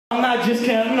not just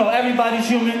care, you know, everybody's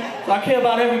human. So I care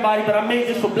about everybody, but I made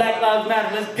this for Black Lives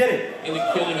Matter. Let's get it. And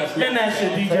it's killing us. Spin that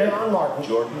shit, DJ.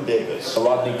 Jordan Davis,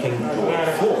 Rodney King, George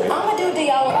Floyd. I'm gonna do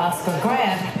the Oscar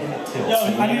Grant. Yo,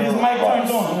 I need this mic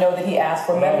turned on. We know that he asked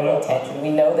for medical attention.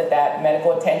 We know that that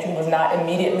medical attention was not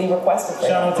immediately requested for him.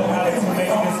 Shout out to Alex for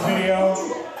making this video.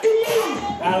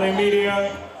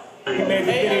 ALEMedia, he made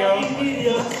the video.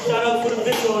 ALEMedia, shout out for the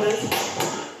video of this.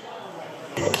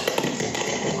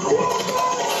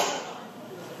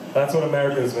 That's what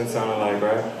America's been sounding like,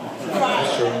 right?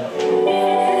 That's true.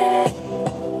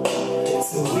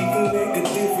 So we can make a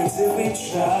difference if we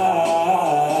try.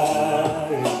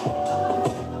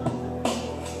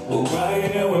 We're right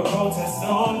here, we're protesting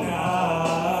all night.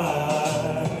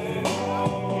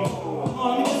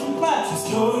 Just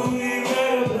know we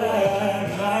red or black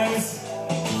lights.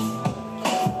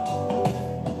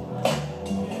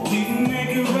 We can make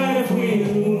it right if we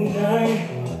unite.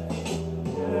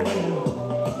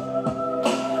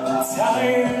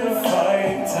 Tired of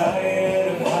fighting, tired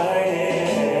of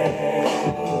hiding.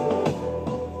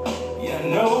 Yeah, I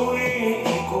know we ain't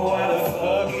equal, why the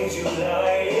fuck is you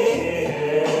lying?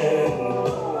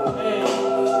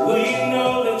 We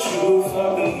know the truth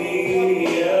of the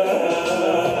media.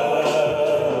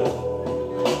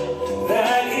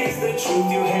 That is the truth,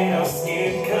 you hate our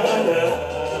skin color.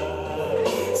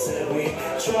 Said we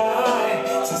try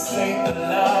to stay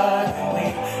alive and we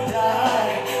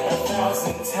die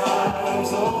 1,000 times,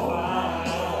 oh why?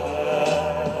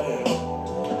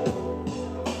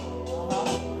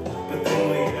 But then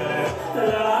we gotta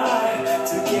lie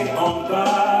to get on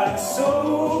by. So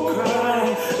cry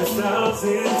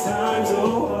 1,000 times, oh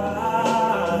why?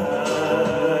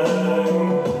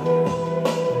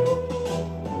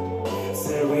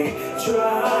 So we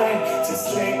try to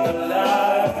stay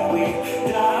alive and we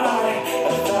die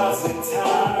 1,000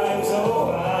 times, oh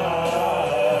why?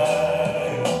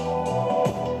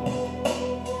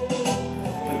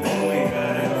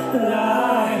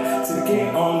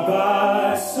 Get on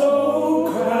by, so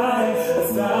cry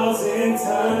 1,000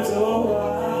 times, oh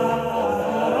why?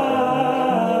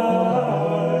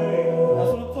 That's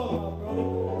what I'm talking about, bro.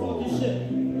 Talking shit.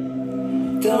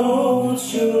 Don't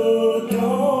you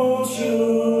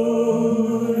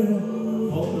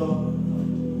Hold on.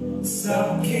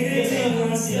 stop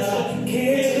kidding us, stop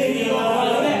kidding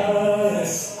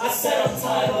us. I said I'm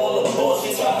tired of all the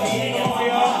bullshit y'all being on my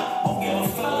mind. Won't give a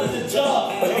fella the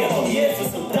job, but give them years for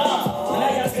some dimes. Now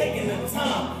y'all taking the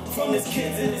time from his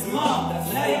kids and his mom.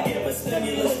 Now you give us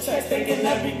stimulus checks, thinking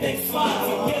everything's fine.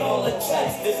 Forget all the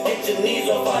checks, just get your knees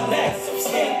off our necks.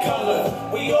 Skin color,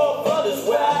 we all brothers,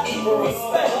 where I equal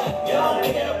respect. Y'all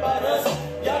don't care about us,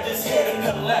 y'all just here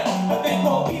to collect. But they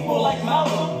call people like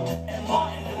Malcolm and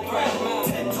Martin and Grant.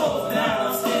 10 toes down,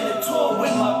 I'm standing tall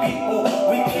with my people.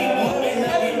 We keep moving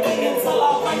everything until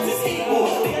our rights is equal.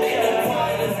 They done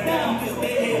quiet us down, cause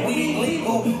they hear we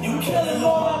illegal. You killing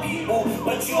all our people,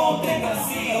 but you don't think I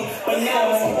see you. But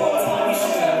now it's war time, we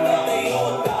strapped up, they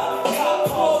all die. Cop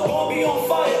cars gon' be on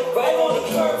fire, right on the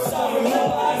curbside.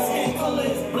 Remember our skin color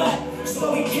is black,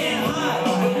 so we can't hide.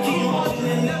 We keep marching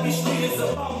in every street, it's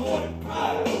about more than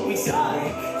pride. We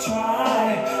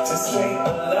Try to stay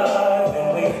alive and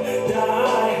we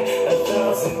die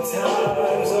 1,000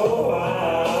 times, oh why?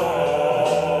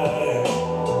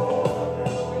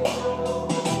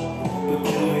 But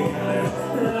then we gotta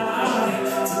lie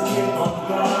to get on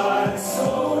by. So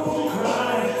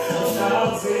cry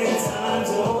 1,000 times,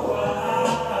 oh why?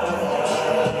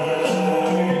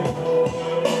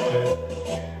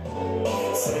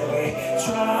 Say we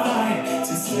try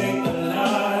to stay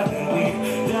alive and we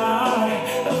die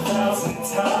 1,000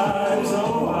 times,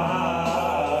 oh why?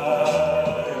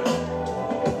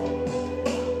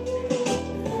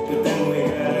 But then we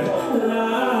gotta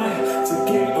lie to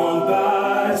get on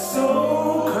by. So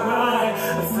cry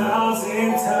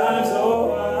 1,000 times, oh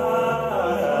why?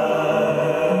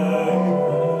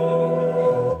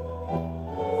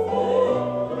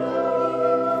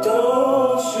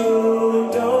 Don't you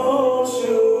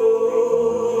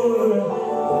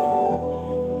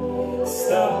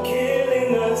stop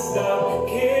killing us, stop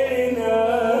killing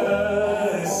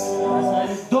us.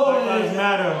 Black Lives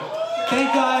Matter. Thank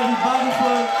y'all everybody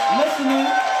for listening.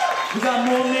 We got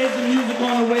more amazing music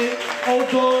on the way.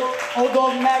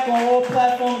 ODogg Mac on all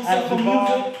platforms except for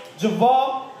music. Javarr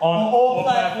on all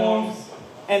platforms.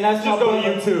 And that's Just go to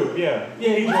YouTube, yeah.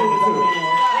 Yeah, YouTube.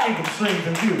 Need some streams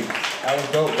and views. That was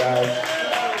dope, guys.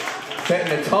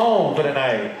 Setting the tone for the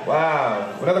night.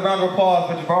 Wow. Another round of applause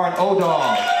for Javarr and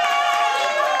ODogg.